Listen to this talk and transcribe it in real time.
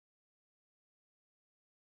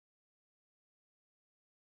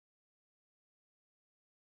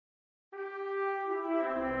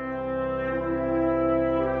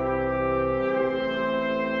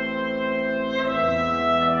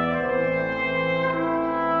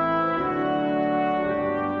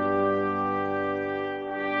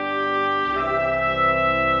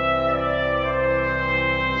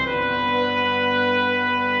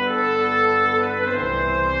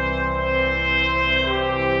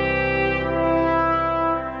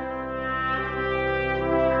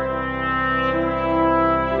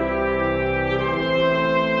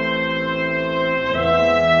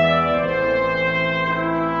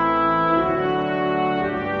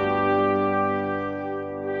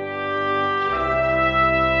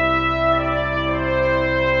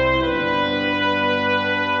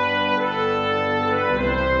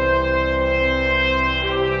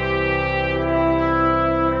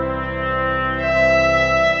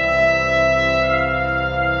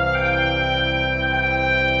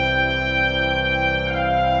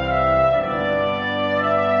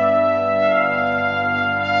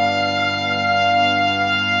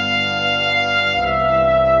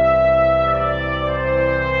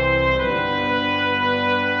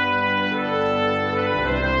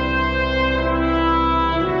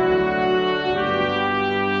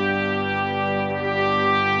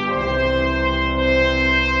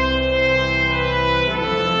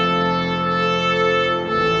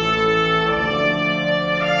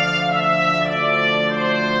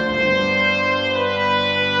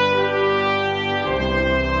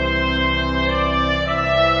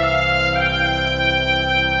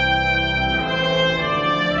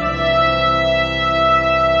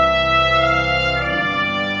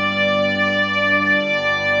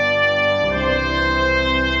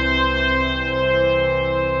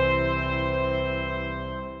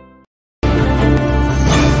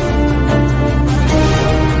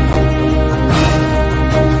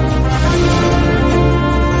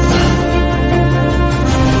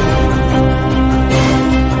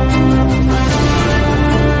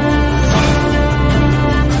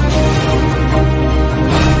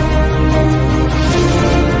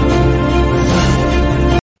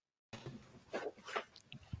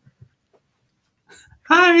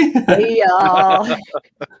Hi. Hey, y'all.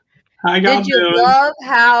 How y'all Did you doing? love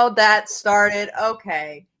how that started?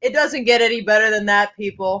 Okay. It doesn't get any better than that,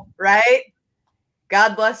 people, right?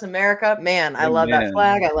 God bless America. Man, I love that Amen.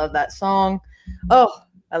 flag. I love that song. Oh,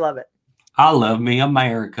 I love it. I love me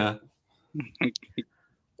America.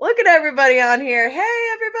 Look at everybody on here. Hey,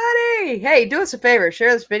 everybody. Hey, do us a favor.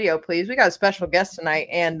 Share this video, please. We got a special guest tonight,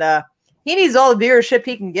 and he needs all the viewership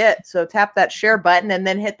he can get. So tap that share button and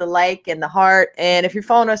then hit the like and the heart. And if you're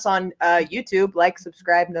following us on YouTube, like,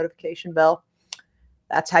 subscribe, notification bell.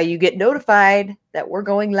 That's how you get notified that we're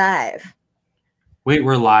going live. Wait,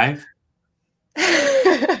 we're live?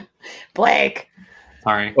 Blake.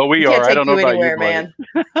 Sorry. Well, we Can't are. I take don't know you about anywhere, you,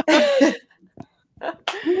 Blake.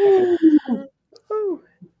 man.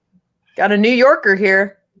 Got a New Yorker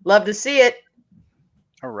here. Love to see it.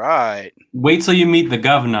 All right. Wait till you meet the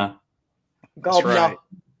governor. Governor.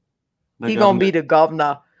 right. He gonna be the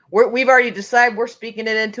governor. We've already decided we're speaking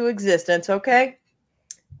it into existence, okay?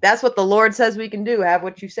 That's what the Lord says we can do. Have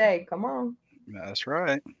what you say. Come on. That's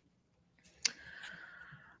right.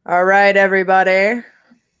 All right, everybody.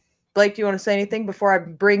 Blake, do you want to say anything before I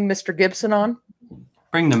bring Mr. Gibson on?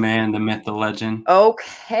 Bring the man, the myth, the legend.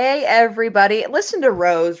 Okay, everybody. Listen to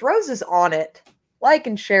Rose. Rose is on it. Like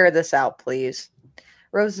and share this out, please.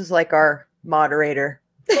 Rose is like our moderator.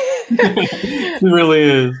 It really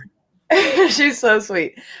is. She's so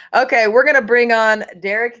sweet. Okay, we're going to bring on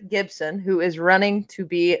Derrick Gibson, who is running to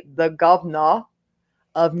be the governor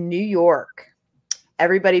of New York.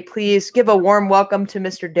 Everybody, please give a warm welcome to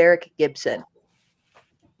Mr. Derrick Gibson.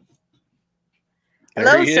 There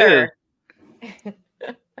Hello, he sir.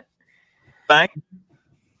 Thank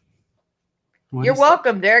you. You're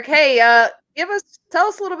welcome, Derrick. Hey, tell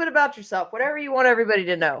us a little bit about yourself, whatever you want everybody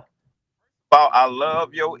to know. Well, I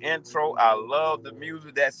love your intro. I love the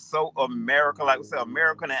music. That's so American. Like we said,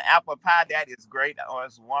 American and apple pie. That is great. Oh,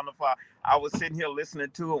 it's wonderful. I was sitting here listening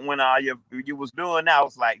to it when you was doing that. I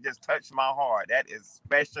was like, just touched my heart. That is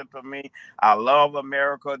special to me. I love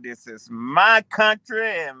America. This is my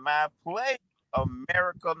country and my place.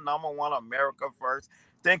 America, number one, America first.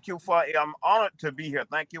 Thank you I'm honored to be here.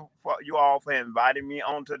 Thank you for you all for inviting me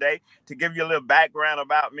on today. To give you a little background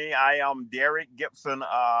about me, I am Derrick Gibson.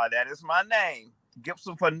 That is my name.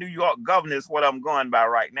 Gibson for New York Governor is what I'm going by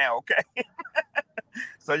right now. Okay.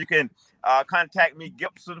 So you can contact me,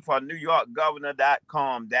 Gibson for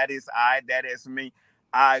NewYorkGovernor.com. That is me.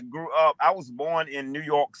 I was born in New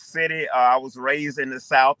York City. I was raised in the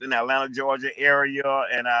South, in the Atlanta, Georgia area,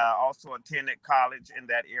 and I also attended college in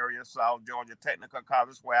that area, South Georgia Technical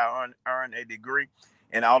College, where I earned a degree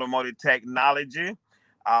in automotive technology.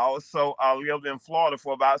 I also lived in Florida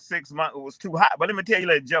for about 6 months. It was too hot. But let me tell you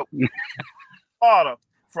a little joke. Florida,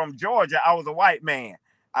 from Georgia, I was a white man.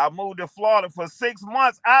 I moved to Florida for 6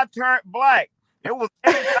 months. I turned black. It was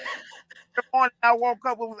 85 the morning. I woke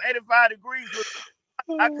up. It was 85 degrees.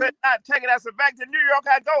 I could not take it. I said, back to New York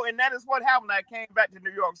I go. And that is what happened. I came back to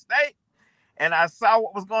New York State and I saw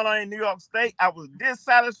what was going on in New York State. I was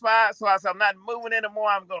dissatisfied. So I said, I'm not moving anymore.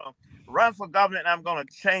 I'm going to run for governor and I'm going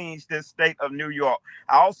to change this state of New York.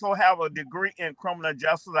 I also have a degree in criminal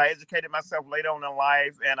justice. I educated myself later on in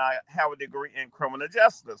life and I have a degree in criminal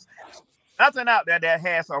justice. Nothing out there that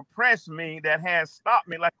has oppressed me, that has stopped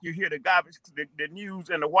me, like you hear the garbage, the news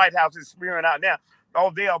in the White House is spewing out now. Oh,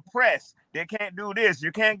 they're oppressed. They can't do this.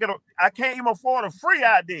 You can't I can't even afford a free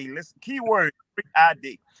ID. Listen, keyword, free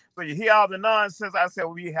ID. So you hear all the nonsense. I said,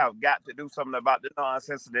 we have got to do something about the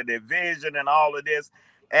nonsense, the division and all of this.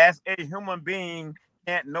 As a human being,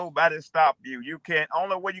 can't nobody stop you. You can't,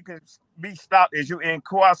 only way you can be stopped is you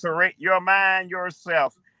incarcerate your mind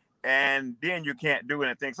yourself. And then you can't do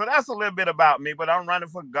anything. So that's a little bit about me, but I'm running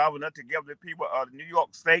for governor to give the people of New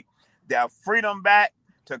York State their freedom back,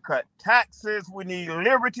 to cut taxes. We need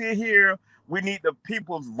liberty here. We need the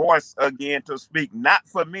people's voice again to speak, not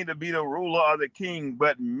for me to be the ruler or the king,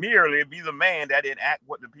 but merely be the man that enact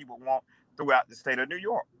what the people want throughout the state of New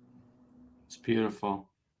York. It's beautiful.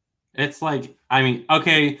 It's like, I mean,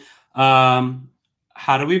 okay, how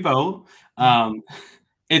do we vote?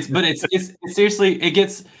 It's seriously, it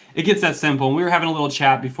gets that simple. And we were having a little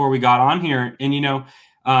chat before we got on here,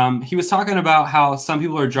 and he was talking about how some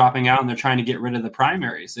people are dropping out and they're trying to get rid of the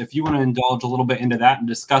primaries. If you want to indulge a little bit into that and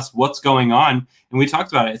discuss what's going on, and we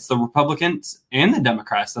talked about it, it's the Republicans and the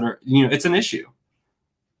Democrats that are, it's an issue.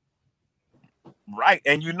 Right,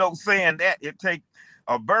 and saying that it takes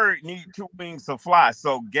a bird need two wings to fly.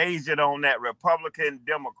 So gauge it on that Republican,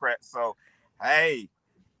 Democrat. So, hey,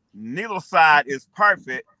 neither side is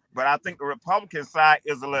perfect, but I think the Republican side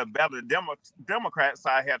is a little better. The Democrat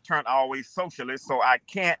side have turned always socialist, so I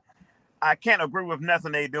can't I can't agree with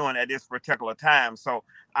nothing they're doing at this particular time. So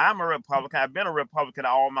I'm a Republican. I've been a Republican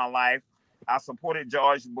all my life. I supported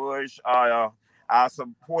George Bush. I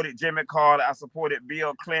supported Jimmy Carter. I supported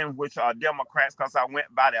Bill Clinton, which are Democrats, because I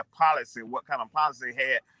went by their policy, what kind of policy they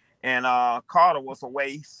had. And Carter was a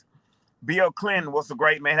waste. Bill Clinton was a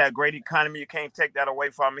great man, had a great economy. You can't take that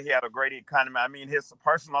away from him. He had a great economy. I mean, his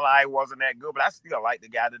personal life wasn't that good, but I still like the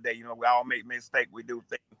guy today. You know, we all make mistakes, we do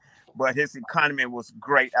things. But his economy was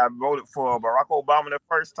great. I voted for Barack Obama the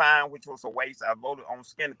first time, which was a waste. I voted on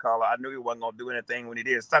skin color. I knew he wasn't going to do anything when he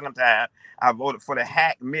did. Second time, I voted for the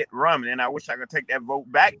hack Mitt Romney, and I wish I could take that vote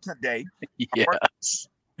back today. Yes.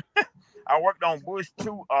 I worked on Bush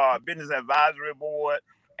 2 Business Advisory Board,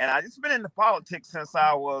 and I just been into politics since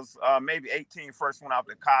I was maybe 18, first went out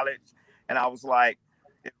to college, and I was like,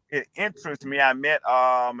 it interests me. I met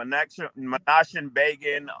Menachem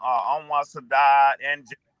Begin, Anwar Sadat, and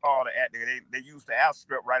Jimmy Carter at they used the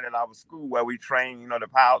airstrip right at our school where we trained, you know, the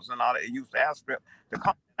pilots and all that. They used the airstrip to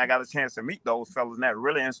come. I got a chance to meet those fellas, and that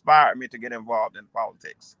really inspired me to get involved in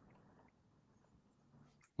politics.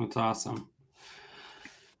 That's awesome.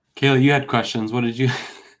 Kayla, you had questions. What did you?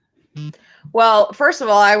 Well, first of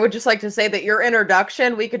all, I would just like to say that your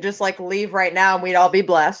introduction, we could just like leave right now and we'd all be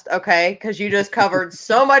blessed, okay? Because you just covered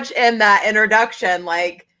so much in that introduction.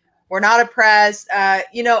 Like, we're not oppressed.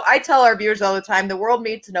 You know, I tell our viewers all the time, the world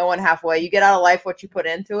meets no one halfway. You get out of life what you put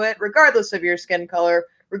into it, regardless of your skin color,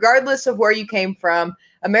 regardless of where you came from.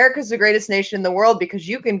 America's the greatest nation in the world because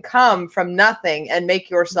you can come from nothing and make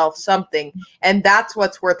yourself something. And that's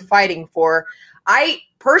what's worth fighting for. I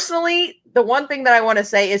personally, the one thing that I want to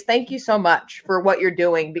say is thank you so much for what you're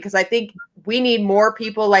doing, because I think we need more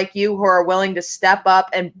people like you who are willing to step up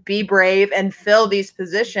and be brave and fill these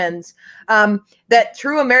positions that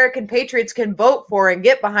true American patriots can vote for and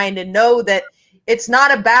get behind, and know that it's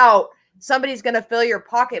not about somebody's going to fill your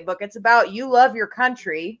pocketbook. It's about you love your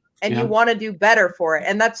country and you want to do better for it.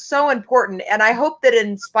 And that's so important. And I hope that it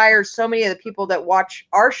inspires so many of the people that watch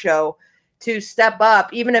our show to step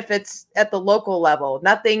up, even if it's at the local level.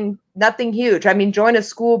 Nothing huge. I mean, join a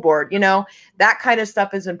school board, you know, that kind of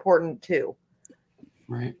stuff is important too.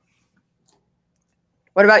 Right.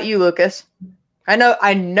 What about you, Lucas? I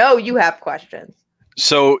know you have questions.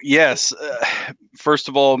 So yes, first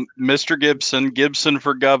of all, Mr. Gibson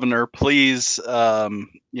for governor, please,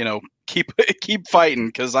 you know, keep fighting,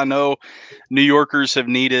 because I know New Yorkers have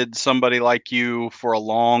needed somebody like you for a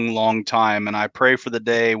long, long time, and I pray for the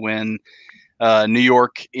day when New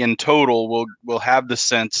York in total will have the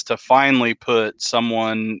sense to finally put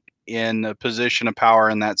someone in a position of power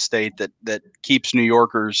in that state that keeps New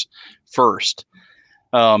Yorkers first.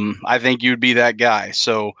 I think you'd be that guy.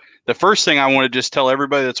 So the first thing I want to just tell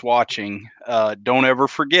everybody that's watching, don't ever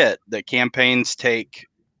forget that campaigns take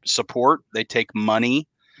support. They take money.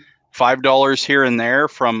 $5 here and there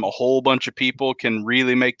from a whole bunch of people can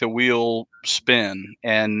really make the wheel spin.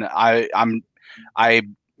 And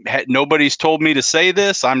nobody's told me to say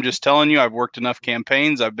this. I'm just telling you, I've worked enough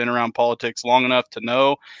campaigns. I've been around politics long enough to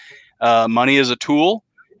know money is a tool,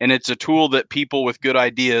 and it's a tool that people with good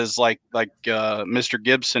ideas like Mr.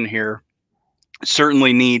 Gibson here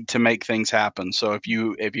certainly need to make things happen. So if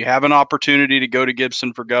you have an opportunity to go to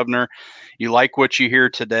Gibson for governor, you like what you hear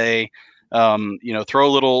today, you know, throw a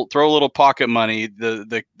little pocket money.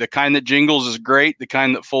 The kind that jingles is great. The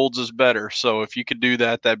kind that folds is better. So if you could do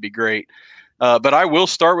that, that'd be great. But I will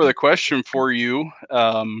start with a question for you,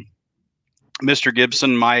 Mr.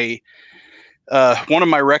 Gibson. One of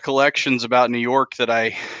my recollections about New York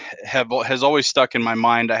that has always stuck in my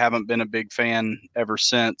mind, I haven't been a big fan ever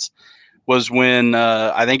since, was when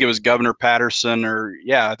I think it was Governor Patterson,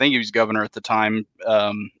 I think he was governor at the time,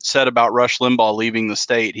 said about Rush Limbaugh leaving the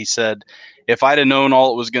state. He said, if I'd have known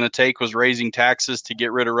all it was going to take was raising taxes to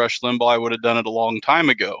get rid of Rush Limbaugh, I would have done it a long time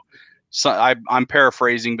ago. So I'm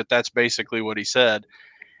paraphrasing, but that's basically what he said.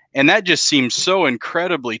 And that just seems so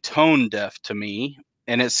incredibly tone deaf to me.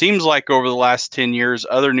 And it seems like over the last 10 years,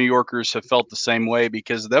 other New Yorkers have felt the same way,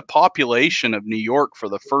 because the population of New York for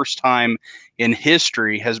the first time in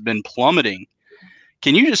history has been plummeting.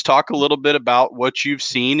 Can you just talk a little bit about what you've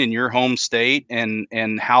seen in your home state and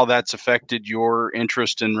how that's affected your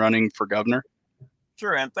interest in running for governor?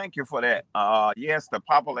 Sure, and thank you for that. Yes, the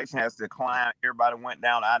population has declined. Everybody went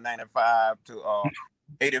down I-95 to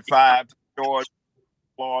 85 to Georgia,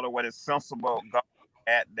 Florida, where the sensible government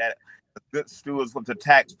at that good stewards with the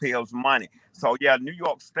taxpayers' money. So yeah, New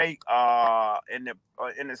York State, in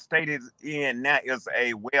the state is in now is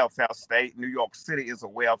a welfare state. New York City is a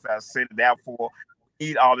welfare city. Therefore, we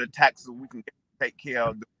need all the taxes we can get to take care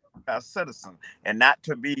of citizen, and not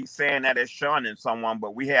to be saying that it's shunning someone,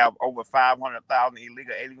 but we have over 500,000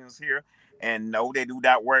 illegal aliens here. And no, they do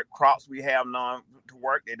not work crops. We have none to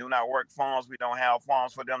work. They do not work farms. We don't have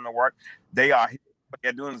farms for them to work. They are here. What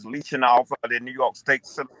they're doing is leeching off of the New York State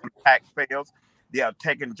citizen taxpayers. They are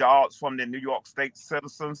taking jobs from the New York State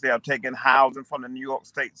citizens. They are taking housing from the New York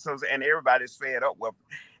State citizens, and everybody's fed up with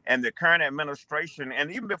it. And the current administration, and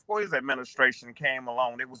even before his administration came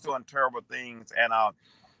along, they was doing terrible things and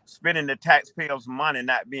spending the taxpayers' money,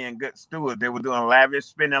 not being good stewards. They were doing lavish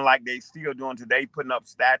spending like they still doing today, putting up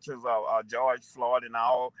statues of George Floyd and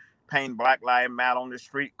all, painting Black Lives Matter on the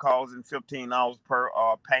street, causing $15 per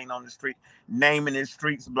paint on the street, naming the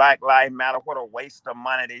streets Black Lives Matter. What a waste of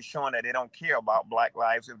money. They're showing that they don't care about Black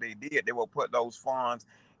lives. If they did, they will put those funds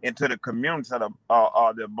into the community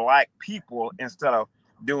of the Black people instead of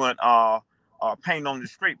doing paint on the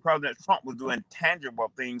street. President Trump was doing tangible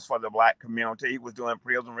things for the Black community. He was doing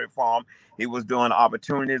prison reform. He was doing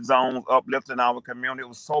opportunity zones, uplifting our community. It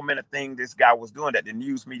was so many things this guy was doing that the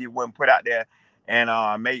news media wouldn't put out there, and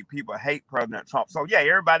made people hate President Trump. So yeah,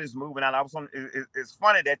 everybody's moving out. It's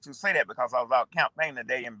funny that you say that because I was out campaigning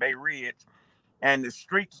today in Bay Ridge, and the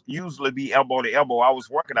streets usually be elbow to elbow. I was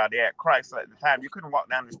working out there at Christ at the time. You couldn't walk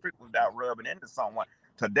down the street without rubbing into someone.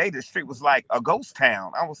 Today, the street was like a ghost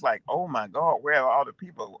town. I was like, oh my God, where all the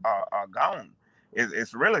people are gone?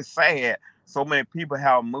 It's really sad. So many people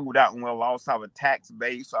have moved out and we lost our tax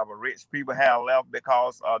base. Our rich people have left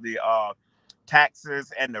because of the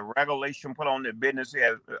taxes and the regulation put on the business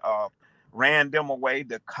has ran them away.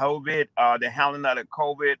 The COVID, the handling of the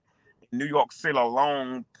COVID, New York City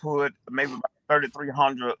alone put maybe about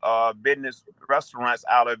 3,300 business restaurants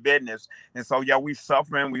out of business. And so, yeah, we're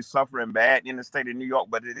suffering bad in the state of New York,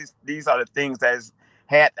 but these are the things that has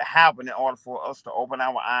had to happen in order for us to open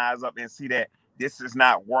our eyes up and see that this is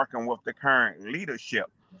not working with the current leadership.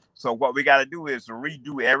 So what we got to do is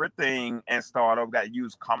redo everything and start over. We got to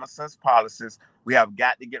use common sense policies. We have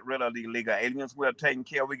got to get rid of the illegal aliens we're taking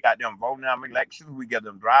care of. We got them voting on elections. We get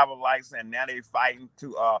them driver license, and now they're fighting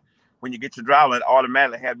to when you get your driver, it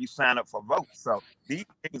automatically have you sign up for votes. So these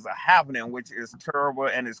things are happening, which is terrible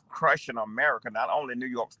and is crushing America. Not only New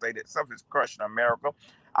York State itself is crushing America.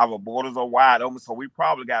 Our borders are wide open, so we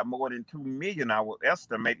probably got more than 2 million, I would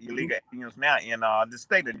estimate, illegal aliens now in the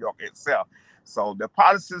state of New York itself. So the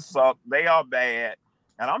policies suck. They are bad,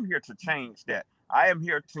 and I'm here to change that. I am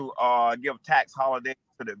here to give tax holidays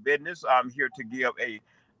to the business. I'm here to give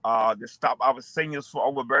to stop our seniors for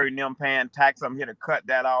overburdening them paying tax. I'm here to cut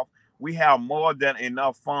that off. We have more than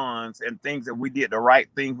enough funds and things that we did the right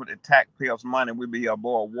thing with the taxpayers' money. We'd be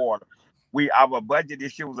above water. Our budget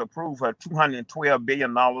this year was approved for $212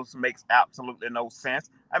 billion. Makes absolutely no sense.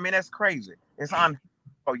 I mean, that's crazy. It's on.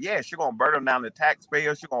 So yes, you're gonna burden down the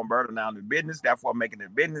taxpayers. You're gonna burden down the business. Therefore, making the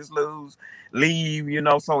business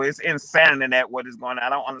leave. So it's insanity that what is going on. I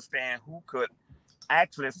don't understand who could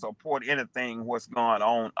actually support anything what's going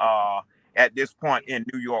on at this point in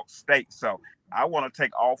New York State. So I want to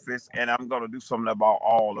take office and I'm going to do something about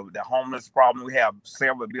all of the homeless problem. We have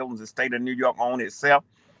several buildings the state of New York on itself.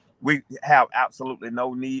 We have absolutely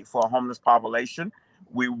no need for a homeless population.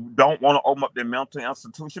 We don't want to open up the mental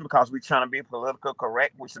institution because we're trying to be political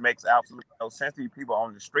correct, which makes absolutely no sense. These people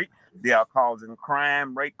on the street, they are causing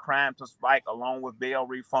crime, rape crime to spike, along with bail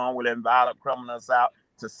reform will invite criminals out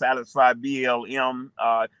to satisfy BLM.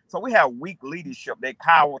 So we have weak leadership. They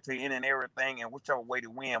cower to any and everything, and whichever way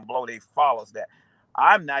the wind blow, they follows that.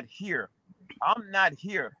 I'm not here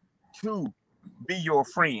to be your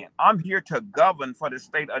friend. I'm here to govern for the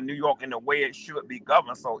state of New York in the way it should be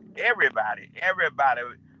governed. So everybody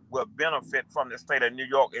will benefit from the state of New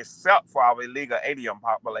York except for our illegal alien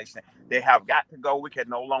population. They have got to go. We can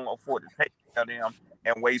no longer afford to take care of them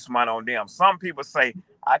and waste money on them. Some people say,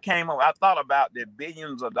 I thought about the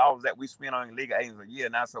billions of dollars that we spend on illegal aliens a year.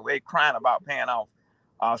 And I said, we're crying about paying off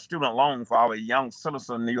student loan for our young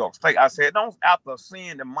citizens in New York State. I said, don't, after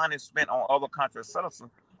seeing the money spent on other countries'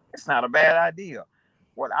 citizens, it's not a bad idea.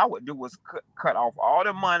 What I would do was cut off all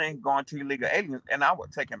the money going to illegal aliens, and I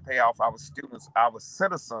would take and pay off our students, our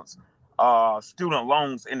citizens, student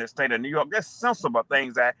loans in the state of New York. There's sensible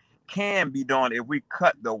things that can be done if we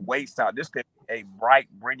cut the waste out. This could be a bright,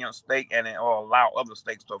 brilliant state, and it will allow other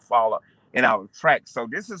states to follow in our tracks. So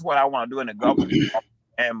this is what I want to do in the government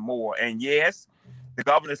and more. And yes, the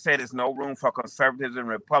governor said there's no room for conservatives and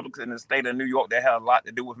Republicans in the state of New York. That had a lot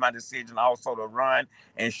to do with my decision also to run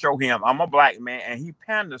and show him I'm a black man, and he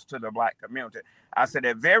panders to the black community. I said,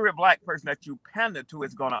 that very black person that you pander to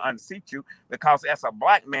is going to unseat you, because as a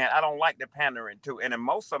black man, I don't like the pandering to. And then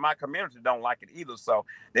most of my community don't like it either. So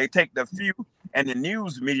they take the few and the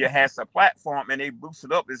news media has a platform and they boost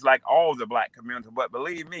it up. It's like all the black community. But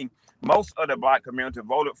believe me, most of the black community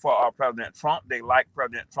voted for President Trump. They like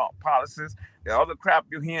President Trump policies. The other crap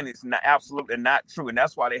you're hearing is not, absolutely not true. And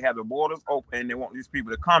that's why they have the borders open and they want these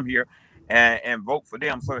people to come here and vote for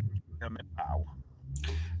them so they can get them in power.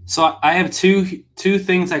 So I have two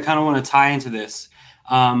things I kind of want to tie into this.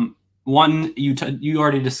 One you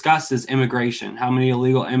already discussed is immigration. How many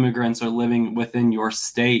illegal immigrants are living within your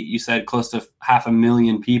state? You said close to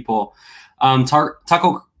 500,000 people.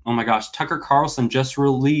 Tucker Carlson just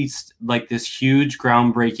released like this huge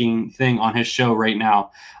groundbreaking thing on his show right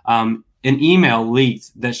now. An email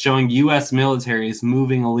leaked that's showing U.S. military is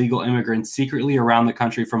moving illegal immigrants secretly around the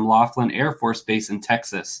country from Laughlin Air Force Base in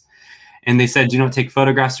Texas. And they said, do not take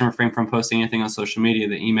photographs and refrain from posting anything on social media,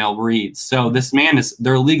 the email reads. So this man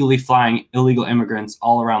they're legally flying illegal immigrants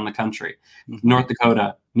all around the country. North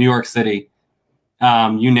Dakota, New York City,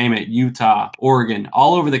 you name it, Utah, Oregon,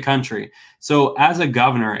 all over the country. So as a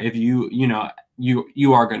governor, if you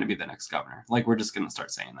are going to be the next governor, like we're just going to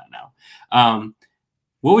start saying that now.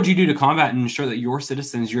 What would you do to combat and ensure that your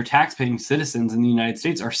citizens, your tax-paying citizens in the United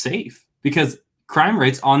States are safe? Because crime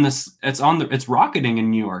rates it's rocketing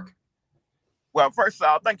in New York. Well, first of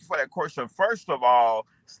all, thank you for that question. First of all,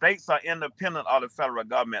 states are independent of the federal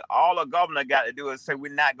government. All the governor got to do is say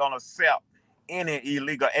we're not going to accept any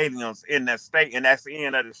illegal aliens in that state, and that's the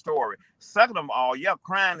end of the story. Second of all,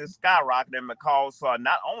 crime is skyrocketing because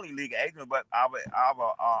not only illegal aliens, but our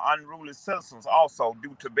unruly citizens also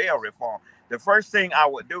due to bail reform. The first thing I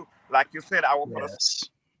would do, like you said, I would put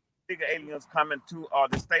illegal aliens coming to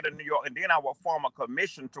the state of New York, and then I will form a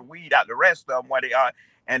commission to weed out the rest of them where they are,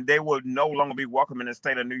 and they will no longer be welcome in the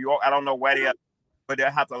state of New York. I don't know where they are, but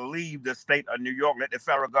they'll have to leave the state of New York, let the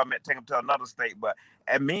federal government take them to another state. But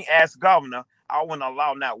me as governor, I wouldn't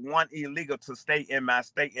allow not one illegal to stay in my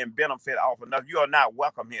state and benefit off enough. You are not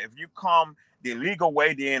welcome here. If you come the legal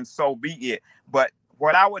way, then so be it. But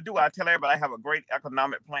what I would do, I tell everybody I have a great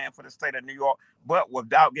economic plan for the state of New York, but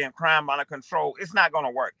without getting crime under control, it's not going to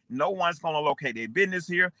work. No one's going to locate their business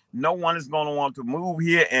here. No one is going to want to move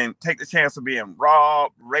here and take the chance of being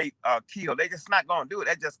robbed, raped, killed. They're just not going to do it.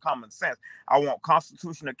 That's just common sense. I want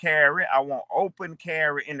constitutional carry. I want open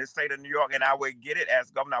carry in the state of New York, and I will get it as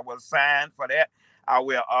governor. I will sign for that. I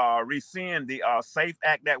will rescind the SAFE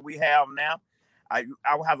Act that we have now. I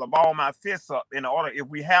will have to ball my fists up in order, if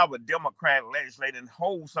we have a Democrat legislator and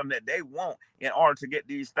hold something that they want in order to get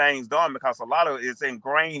these things done, because a lot of it is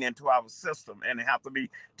ingrained into our system and it have to be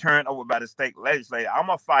turned over by the state legislature. I'm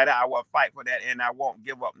a fighter. I will fight for that, and I won't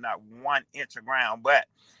give up not 1 inch of ground. But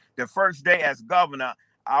the first day as governor,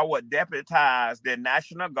 I would deputize the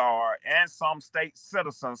National Guard and some state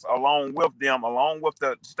citizens along with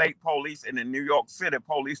the state police and the New York City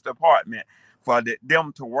Police Department, for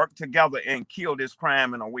them to work together and kill this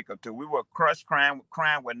crime in a week or two. We will crush crime.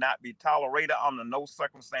 Crime would not be tolerated under no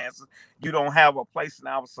circumstances. You don't have a place in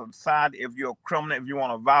our society if you're a criminal, if you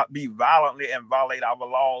want to be violently and violate our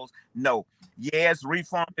laws. No. Yes,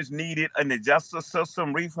 reform is needed in the justice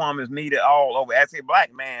system. Reform is needed all over. As a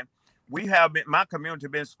black man, my community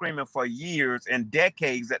been screaming for years and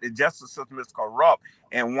decades that the justice system is corrupt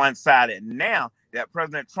and one-sided. Now that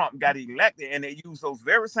President Trump got elected and they use those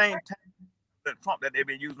very same Trump that they've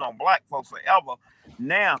been using on black folks forever,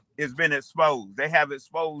 now it's been exposed. They have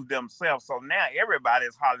exposed themselves. So now everybody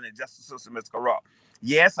is hollering the justice system is corrupt.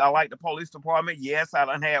 Yes, I like the police department. Yes, I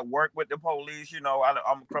done had work with the police. I'm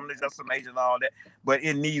a criminal justice agent and all that, but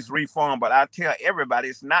it needs reform. But I tell everybody,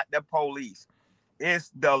 it's not the police.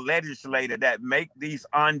 It's the legislator that make these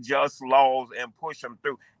unjust laws and push them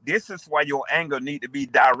through. This is why your anger need to be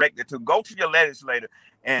directed to go to your legislator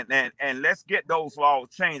and let's get those laws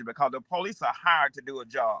changed, because the police are hired to do a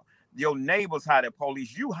job. Your neighbors hire the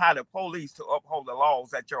police. You hire the police to uphold the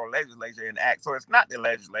laws that your legislature enact. So it's not the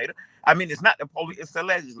legislator. It's not the police. It's the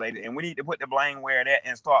legislator. And we need to put the blame where that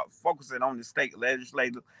and start focusing on the state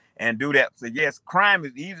legislature and do that. So yes, crime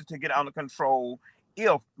is easy to get under control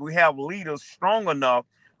if we have leaders strong enough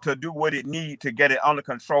to do what it needs to get it under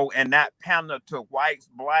control and not pander to whites,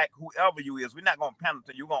 black, whoever you is. We're not going to pander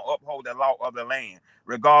to you. We're going to uphold the law of the land,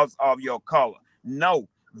 regardless of your color. No,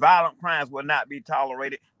 violent crimes will not be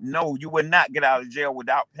tolerated. No, you will not get out of jail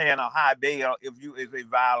without paying a high bail if you is a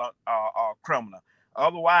violent criminal.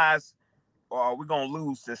 Otherwise, we're going to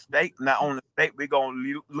lose the state. Not only the state, we're going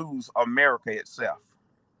to lose America itself.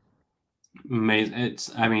 Amazing.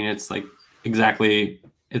 It's like exactly,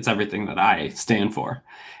 it's everything that I stand for.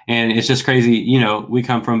 And it's just crazy. We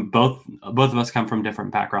come from both of us come from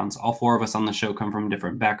different backgrounds. All four of us on the show come from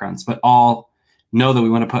different backgrounds, but all know that we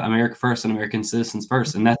want to put America first and American citizens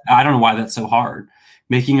first. And that, I don't know why that's so hard.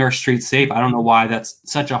 making our streets safe. I don't know why that's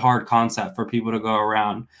such a hard concept for people to go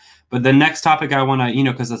around. But the next topic I want to,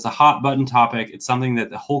 because it's a hot button topic, it's something that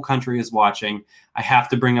the whole country is watching. I have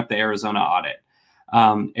to bring up the Arizona audit.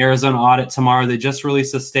 Arizona audit tomorrow. They just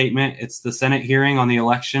released a statement. It's the Senate hearing on the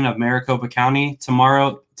election of Maricopa County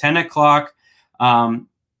tomorrow, 10 o'clock. I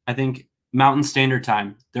think Mountain Standard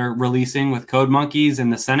Time. They're releasing with Code Monkeys in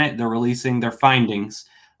the Senate. They're releasing their findings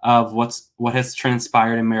of what has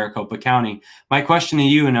transpired in Maricopa County. My question to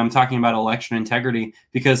you, and I'm talking about election integrity,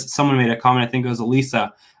 because someone made a comment, I think it was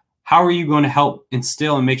Elisa. How are you going to help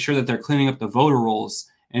instill and make sure that they're cleaning up the voter rolls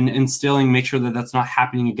and instilling, make sure that that's not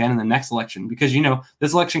happening again in the next election? Because,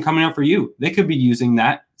 this election coming up for you, they could be using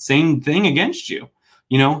that same thing against you.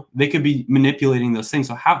 They could be manipulating those things.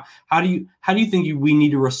 So how do you think we need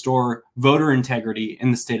to restore voter integrity in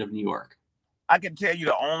the state of New York? I can tell you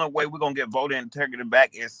the only way we're going to get voter integrity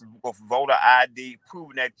back is with voter ID,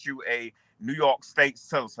 proving that you a New York State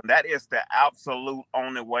citizen. That is the absolute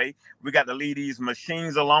only way. We got to leave these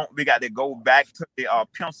machines alone. We got to go back to the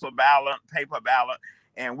pencil ballot, paper ballot,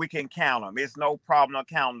 and we can count them. It's no problem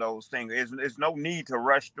to count those things. There's no need to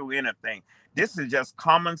rush through anything. This is just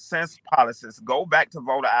common sense policies. Go back to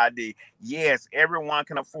voter ID. Yes, everyone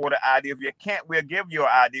can afford an ID. If you can't, we'll give you an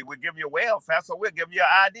ID. We'll give you welfare, so we'll give you an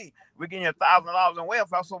ID. We're getting you $1,000 in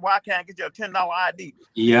welfare, so why can't I get you a $10 ID?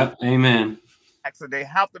 Yep, amen. So they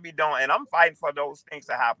have to be done, and I'm fighting for those things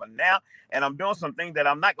to happen now, and I'm doing some things that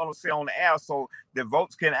I'm not going to say on the air, so the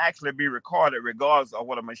votes can actually be recorded regardless of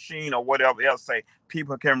what a machine or whatever else say.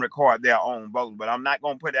 People can record their own votes, but I'm not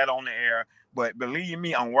going to put that on the air. But believe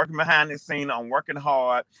me, I'm working behind the scene. I'm working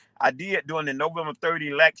hard. I did during the November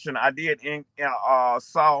 3rd election. I did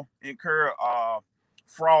incur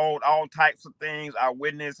fraud, all types of things. I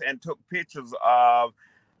witnessed and took pictures of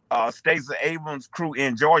Stacey Abrams' crew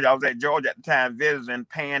in Georgia. I was at Georgia at the time visiting,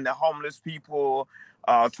 paying the homeless people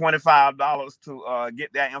 $25 to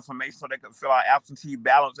get their information so they could fill out absentee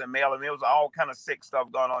ballots and mail them. It was all kind of sick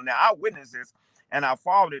stuff going on. Now, I witnessed this, and I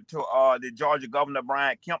forwarded it to the Georgia Governor,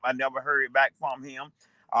 Brian Kemp. I never heard back from him.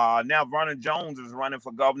 Now, Vernon Jones is running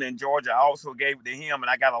for governor in Georgia. I also gave it to him, and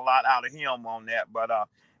I got a lot out of him on that. But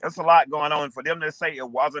there's a lot going on. For them to say it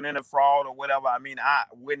wasn't any fraud or whatever, I mean, I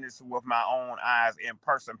witnessed with my own eyes in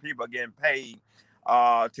person. People getting paid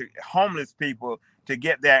to homeless people to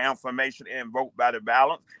get their information and vote by the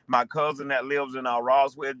ballot. My cousin that lives in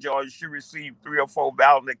Roswell, Georgia, she received 3 or 4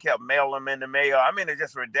 ballots that kept mailing them in the mail. I mean, it's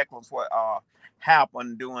just ridiculous what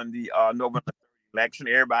happened during the November election.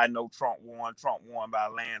 Everybody know Trump won by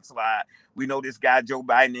a landslide. We know this guy Joe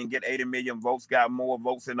Biden didn't get 80 million votes, got more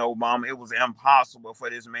votes than Obama. It was impossible for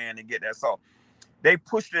this man to get that. So they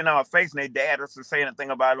pushed it in our face, and they dared us to say anything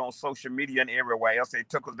about it on social media and everywhere else. They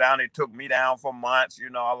took us down. They took me down for months.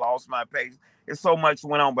 I lost my page. It's so much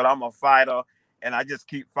went on, but I'm a fighter, and I just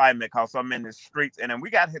keep fighting because I'm in the streets. And then we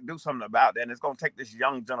got to do something about that. And it's going to take this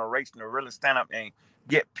young generation to really stand up and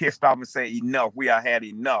get pissed off and say, enough. We have had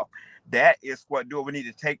enough. That is what we need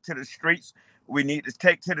to take to the streets. We need to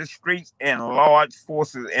take to the streets in large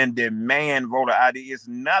forces and demand voter ID. It's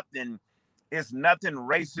nothing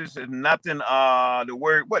racist. It's nothing, the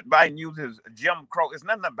word, what Biden uses, Jim Crow. It's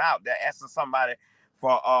nothing about that, asking somebody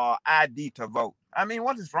for ID to vote. I mean,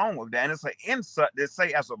 what is wrong with that? And it's an insult to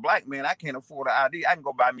say, as a black man, I can't afford an ID. I can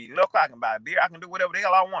go buy me liquor. I can buy beer. I can do whatever the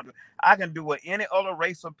hell I want to. I can do what any other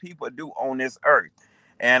race of people do on this earth.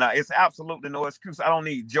 And it's absolutely no excuse. I don't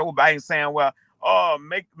need Joe Biden saying, well,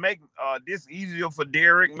 make this easier for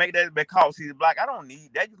Derrick, make that because he's black. I don't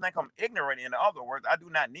need that. You think I'm ignorant? In other words, I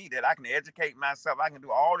do not need that. I can educate myself. I can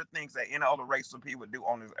do all the things that any other race of people do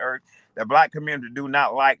on this earth. The black community do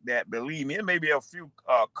not like that. Believe me, there may be a few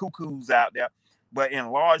cuckoos out there, but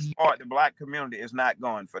in large part, the black community is not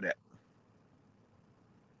going for that.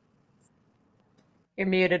 You're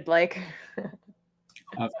muted, Blake.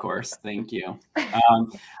 Of course. Thank you.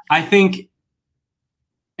 I think,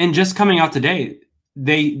 and just coming out today,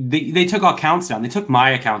 they took all counts down. They took my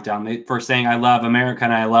account down for saying I love America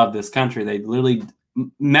and I love this country. They literally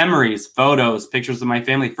memories, photos, pictures of my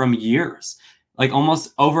family from years, like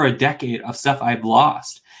almost over a decade of stuff I've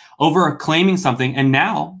lost over claiming something. And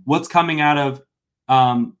now what's coming out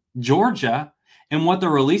of Georgia and what they're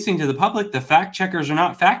releasing to the public, the fact checkers are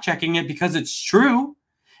not fact checking it because it's true.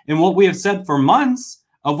 And what we have said for months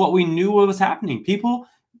of what we knew what was happening. People,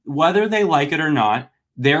 whether they like it or not,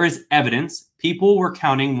 there is evidence. People were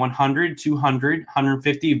counting 100, 200,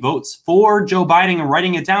 150 votes for Joe Biden and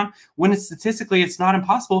writing it down when statistically it's not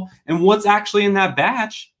impossible. And what's actually in that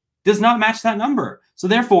batch does not match that number. So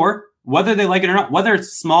therefore, whether they like it or not, whether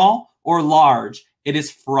it's small or large, it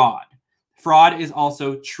is fraud. Fraud is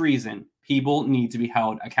also treason. People need to be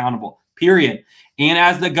held accountable. period. And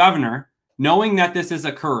as the governor, knowing that this is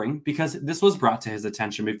occurring, because this was brought to his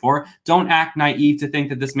attention before, don't act naive to think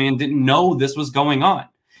that this man didn't know this was going on.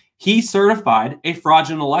 He certified a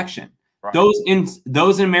fraudulent election. Right.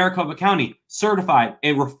 Those in Maricopa County certified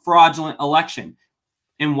a fraudulent election.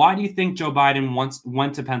 And why do you think Joe Biden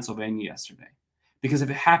went to Pennsylvania yesterday? Because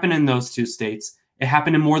if it happened in those two states, it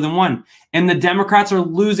happened in more than one. And the Democrats are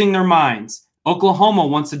losing their minds. Oklahoma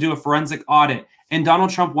wants to do a forensic audit, and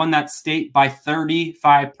Donald Trump won that state by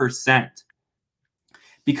 35%.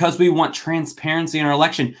 Because we want transparency in our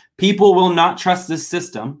election. People will not trust this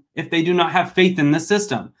system if they do not have faith in the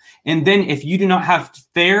system. And then if you do not have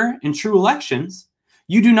fair and true elections,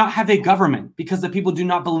 you do not have a government because the people do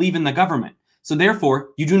not believe in the government. So therefore,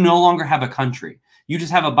 you do no longer have a country. You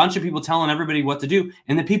just have a bunch of people telling everybody what to do,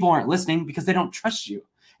 and the people aren't listening because they don't trust you.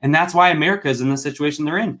 And that's why America is in the situation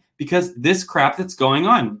they're in, because this crap that's going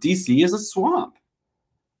on. DC is a swamp.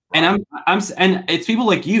 And and it's people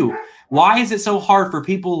like you. Why is it so hard for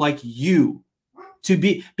people like you to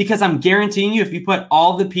be? Because I'm guaranteeing you, if you put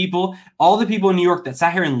all the people in New York that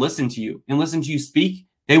sat here and listened to you speak,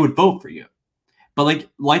 they would vote for you. But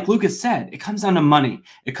like Lucas said, it comes down to money.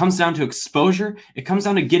 It comes down to exposure. It comes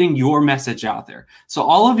down to getting your message out there. So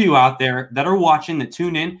all of you out there that are watching, that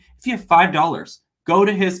tune in, if you have $5, go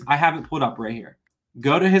to his, I have it put up right here.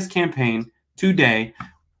 Go to his campaign today.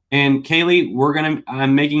 And Kaylee,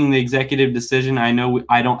 I'm making the executive decision. I know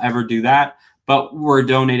I don't ever do that, but we're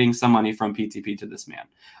donating some money from PTP to this man.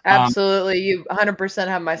 Absolutely. You 100%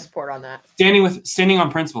 have my support on that. Standing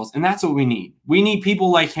on principles. And that's what we need. We need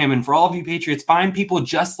people like him. And for all of you patriots, find people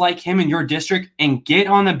just like him in your district and get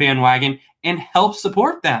on the bandwagon and help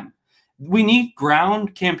support them. We need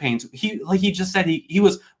ground campaigns. Like he just said, he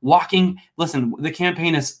was walking. Listen, the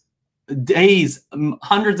campaign is days,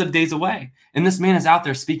 hundreds of days away. And this man is out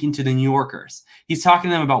there speaking to the New Yorkers. He's talking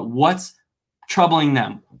to them about what's troubling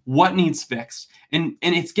them, what needs fixed. And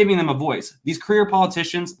it's giving them a voice. These career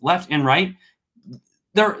politicians, left and right,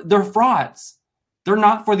 they're frauds. They're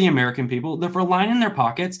not for the American people. They're for lining their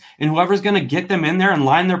pockets. And whoever's going to get them in there and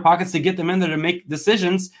line their pockets to get them in there to make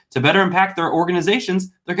decisions to better impact their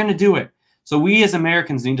organizations, they're going to do it. So we as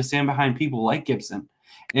Americans need to stand behind people like Gibson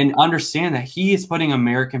and understand that he is putting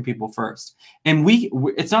American people first. And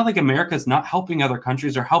it's not like America's not helping other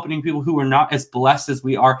countries or helping people who are not as blessed as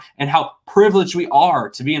we are and how privileged we are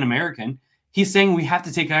to be an American. He's saying we have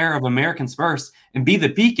to take care of Americans first and be the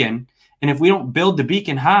beacon. And if we don't build the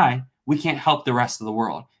beacon high, we can't help the rest of the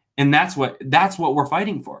world. And that's what we're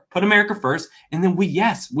fighting for. Put America first. And then we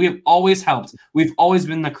have always helped. We've always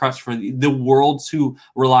been the crutch for the world to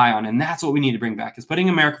rely on. And that's what we need to bring back, is putting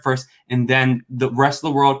America first. And then the rest of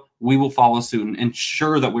the world, we will follow suit and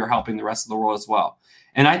ensure that we're helping the rest of the world as well.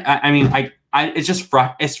 And it's just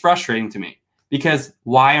it's frustrating to me, because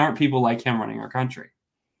why aren't people like him running our country?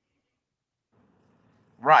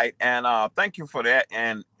 Right. And thank you for that.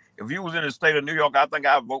 And if you was in the state of New York, I think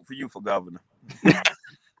I'd vote for you for governor.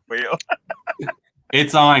 Well,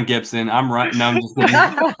 it's on, Gibson. I'm right. No, I'm just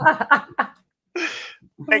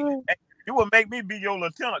kidding. You would make me be your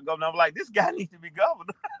lieutenant governor. I'm like, this guy needs to be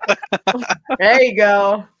governor. There you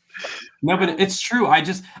go. No, but it's true. I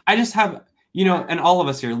just have, and all of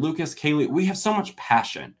us here, Lucas, Kaylee, we have so much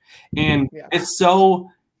passion, and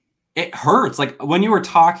it hurts. Like when you were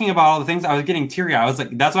talking about all the things, I was getting teary. I was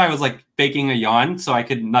like, that's why I was like faking a yawn so I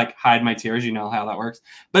could like hide my tears. You know how that works.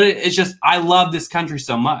 But it's just, I love this country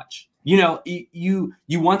so much. You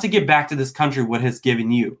want to give back to this country what has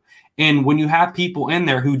given you. And when you have people in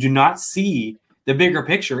there who do not see the bigger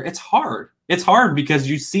picture, it's hard. It's hard because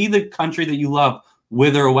you see the country that you love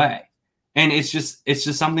wither away. And it's just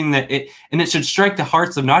something that it should strike the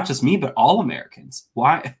hearts of not just me, but all Americans.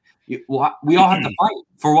 Why? We all have to fight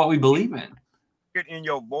for what we believe in. In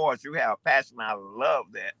your voice, you have passion. I love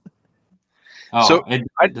that. Oh, so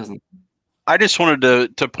it doesn't. I just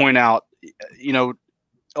wanted to point out,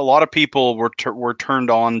 a lot of people were turned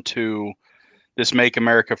on to this "Make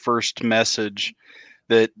America First" message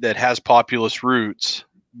that has populist roots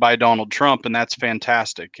by Donald Trump, and that's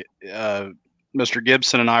fantastic. Mr.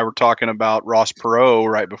 Gibson and I were talking about Ross Perot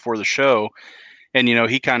right before the show. And,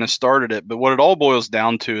 he kind of started it. But what it all boils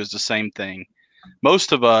down to is the same thing.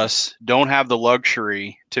 Most of us don't have the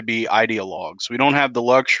luxury to be ideologues. We don't have the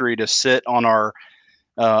luxury to sit on our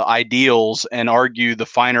ideals and argue the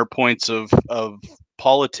finer points of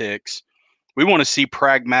politics. We want to see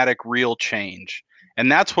pragmatic, real change.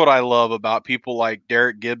 And that's what I love about people like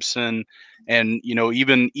Derrick Gibson and,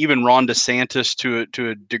 even Ron DeSantis to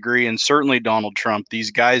a degree, and certainly Donald Trump,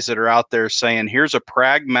 these guys that are out there saying, here's a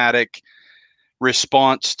pragmatic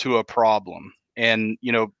response to a problem. And,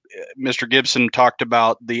 Mr. Gibson talked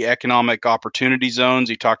about the economic opportunity zones.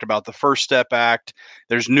 He talked about the First Step Act.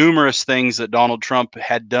 There's numerous things that Donald Trump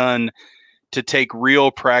had done to take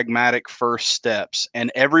real pragmatic first steps.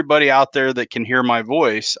 And everybody out there that can hear my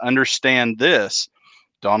voice, understand this.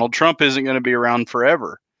 Donald Trump isn't going to be around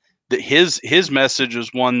forever. That his message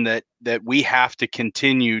is one that we have to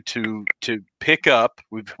continue to pick up.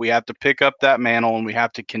 We have to pick up that mantle, and we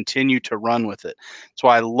have to continue to run with it. That's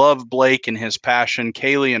why I love Blake and his passion,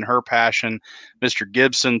 Kaylee and her passion. Mr.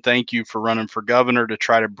 Gibson, thank you for running for governor to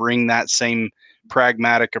try to bring that same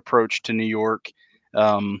pragmatic approach to New York.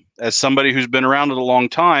 As somebody who's been around it a long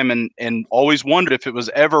time and always wondered if it was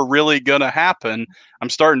ever really going to happen, I'm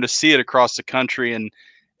starting to see it across the country, and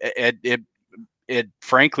it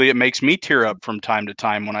frankly, it makes me tear up from time to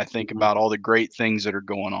time when I think about all the great things that are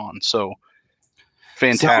going on. So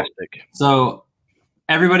fantastic. So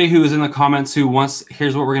everybody who is in the comments who wants,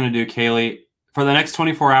 here's what we're going to do, Kaylee. For the next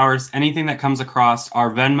 24 hours, anything that comes across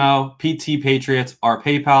our Venmo, PT Patriots, our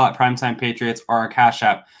PayPal at Primetime Patriots, or our Cash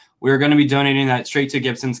App, we're going to be donating that straight to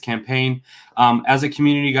Gibson's campaign. As a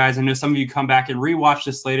community, guys, I know some of you come back and rewatch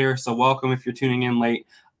this later, so welcome if you're tuning in late.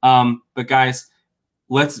 But guys,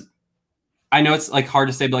 I know it's like hard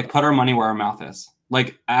to say, but like put our money where our mouth is.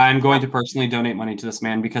 Like I'm going to personally donate money to this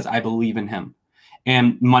man because I believe in him,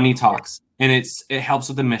 and money talks, and it helps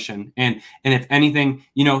with the mission. And if anything,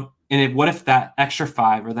 what if that extra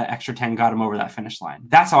 5 or that extra 10 got him over that finish line?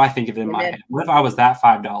 That's how I think of it in my head. What if I was that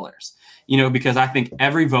 $5? Because I think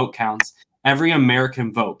every vote counts, every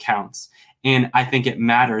American vote counts, and I think it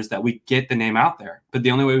matters that we get the name out there. But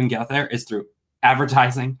the only way we can get out there is through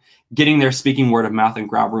advertising, getting their speaking word of mouth and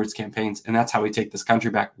grassroots campaigns, and that's how we take this country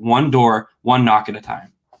back one door, one knock at a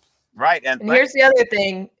time. Right, and here's the other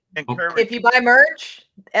thing: if you buy merch,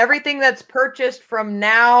 everything that's purchased from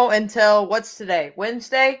now until what's today,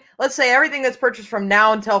 Wednesday? Let's say everything that's purchased from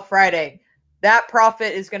now until Friday, that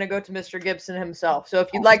profit is going to go to Mr. Gibson himself. So if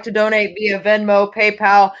you'd like to donate via Venmo,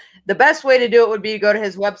 PayPal, the best way to do it would be to go to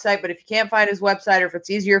his website. But if you can't find his website, or if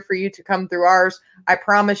it's easier for you to come through ours, I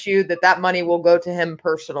promise you that money will go to him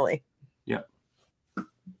personally. Yeah.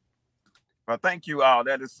 Well, thank you all.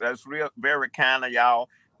 That's real, very kind of y'all.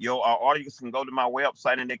 Your audience can go to my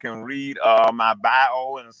website and they can read my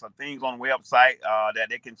bio and some things on the website that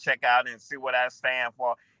they can check out and see what I stand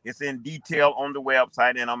for. It's in detail on the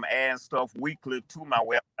website, and I'm adding stuff weekly to my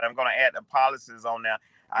website. I'm going to add the policies on there.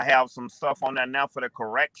 I have some stuff on there now for the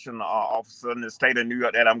correction officer in the state of New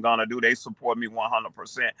York that I'm going to do. They support me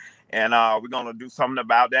 100%. And we're going to do something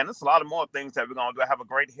about that. And there's a lot of more things that we're going to do. I have a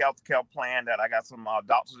great healthcare plan that I got some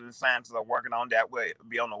doctors and scientists are working on that will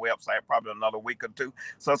be on the website probably another week or two.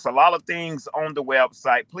 So it's a lot of things on the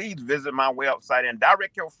website. Please visit my website and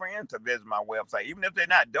direct your friends to visit my website. Even if they're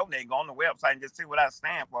not donating, go on the website and just see what I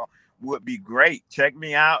stand for. Would be great. Check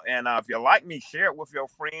me out. And if you like me, share it with your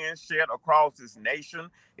friends, share it across this nation.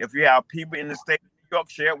 If you have people in the state of New York,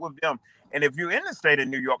 share it with them. And if you're in the state of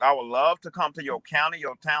New York, I would love to come to your county,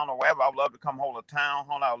 your town, or wherever. I would love to come hold a town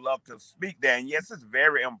hall. I would love to speak there. And yes, it's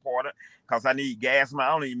very important because I need gas money.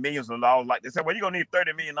 I don't need millions of dollars. Like they said, well, you're going to need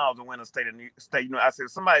 $30 million to win a state. I said,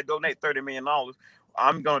 somebody donate $30 million.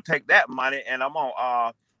 I'm going to take that money and I'm going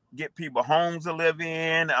to get people homes to live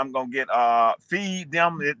in. I'm going to get feed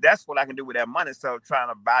them. That's what I can do with that money. So trying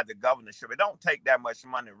to buy the governorship. It don't take that much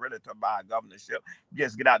money really to buy a governorship.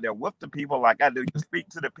 Just get out there with the people like I do. You speak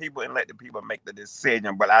to the people and let the people make the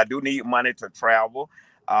decision. But I do need money to travel.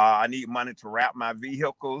 I need money to wrap my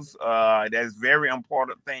vehicles. That's very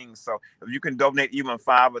important thing. So if you can donate even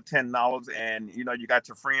 $5 or $10 and, you got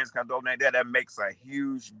your friends can donate that makes a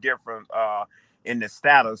huge difference in the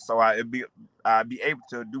status. So I'd be able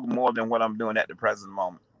to do more than what I'm doing at the present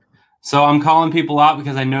moment. So I'm calling people out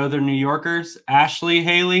because I know they're New Yorkers. Ashley,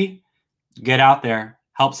 Haley, get out there.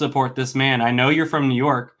 Help support this man. I know you're from New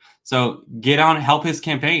York. So get on, help his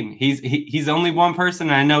campaign. He's only one person,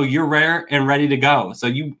 and I know you're rare and ready to go. So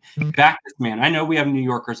you back this man. I know we have New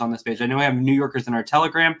Yorkers on this page. I know we have New Yorkers in our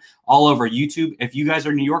Telegram, all over YouTube. If you guys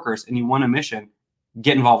are New Yorkers and you want a mission,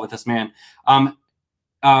 get involved with this man.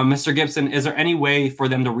 Mr. Gibson, is there any way for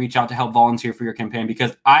them to reach out to help volunteer for your campaign?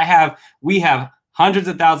 Because we have hundreds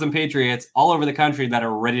of thousands Patriots all over the country that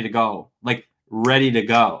are ready to go, ready to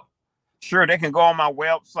go. Sure, they can go on my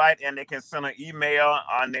website and they can send an email,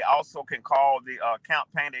 and they also can call the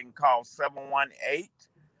campaign. They can call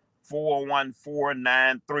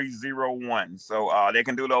 718-414-9301. So they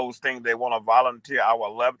can do those things. They want to volunteer. I would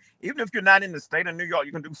love it. Even if you're not in the state of New York,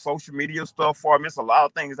 you can do social media stuff for them. It's a lot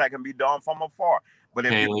of things that can be done from afar. But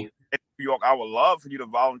if you're in New York, I would love for you to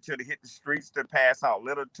volunteer to hit the streets, to pass out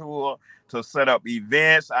literature, to set up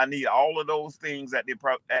events. I need all of those things at the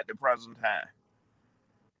present time.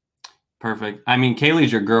 Perfect. I mean,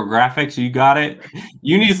 Kaylee's your girl graphics. You got it.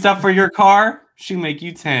 You need stuff for your car? She'll make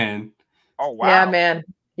you 10. Oh, wow. Yeah, man.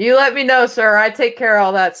 You let me know, sir. I take care of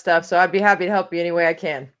all that stuff, so I'd be happy to help you any way I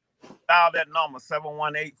can. Dial that number,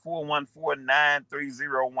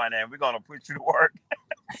 718-414-9301, and we're going to put you to work.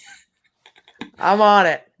 I'm on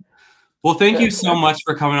it. Well, thank you so much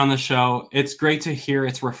for coming on the show. It's great to hear.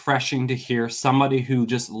 It's refreshing to hear somebody who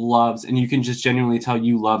just loves, and you can just genuinely tell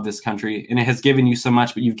you love this country, and it has given you so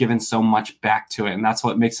much, but you've given so much back to it. And that's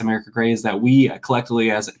what makes America great, is that we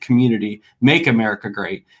collectively as a community make America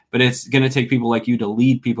great. But it's going to take people like you to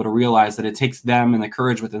lead people to realize that it takes them and the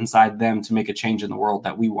courage within inside them to make a change in the world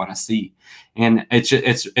that we want to see. And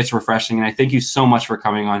it's refreshing. And I thank you so much for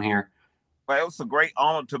coming on here. Well, it was a great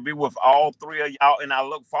honor to be with all three of y'all, and I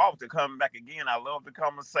look forward to coming back again. I love the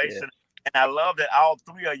conversation, and I love that all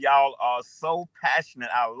three of y'all are so passionate.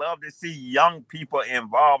 I love to see young people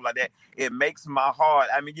involved like that. It makes my heart.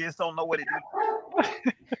 I mean, you just don't know what it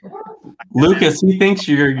is. Lucas, he thinks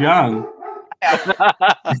you're young.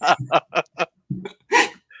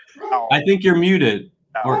 I think you're muted.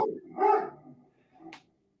 Or,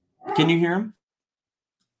 can you hear him?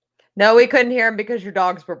 No, we couldn't hear him because your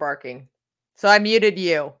dogs were barking. So I muted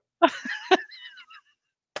you.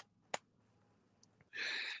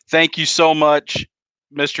 Thank you so much,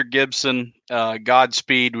 Mr. Gibson.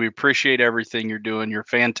 Godspeed. We appreciate everything you're doing. You're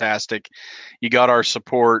fantastic. You got our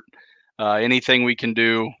support. Anything we can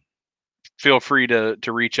do, feel free to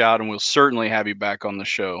reach out, and we'll certainly have you back on the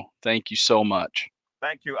show. Thank you so much.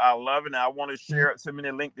 Thank you. I love it. And I want to share it. Send me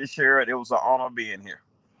the link to share it. It was an honor being here.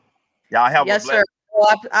 Y'all have a blessed. Sir.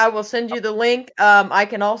 Well, I will send you the link. I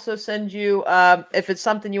can also send you, if it's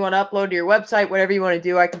something you want to upload to your website, whatever you want to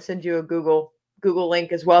do, I can send you a Google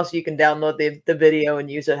link as well, so you can download the video and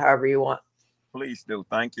use it however you want. Please do.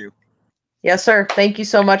 Thank you. Yes, sir. Thank you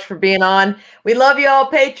so much for being on. We love you all,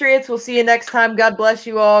 Patriots. We'll see you next time. God bless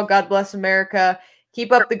you all. God bless America.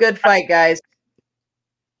 Keep up the good fight, guys.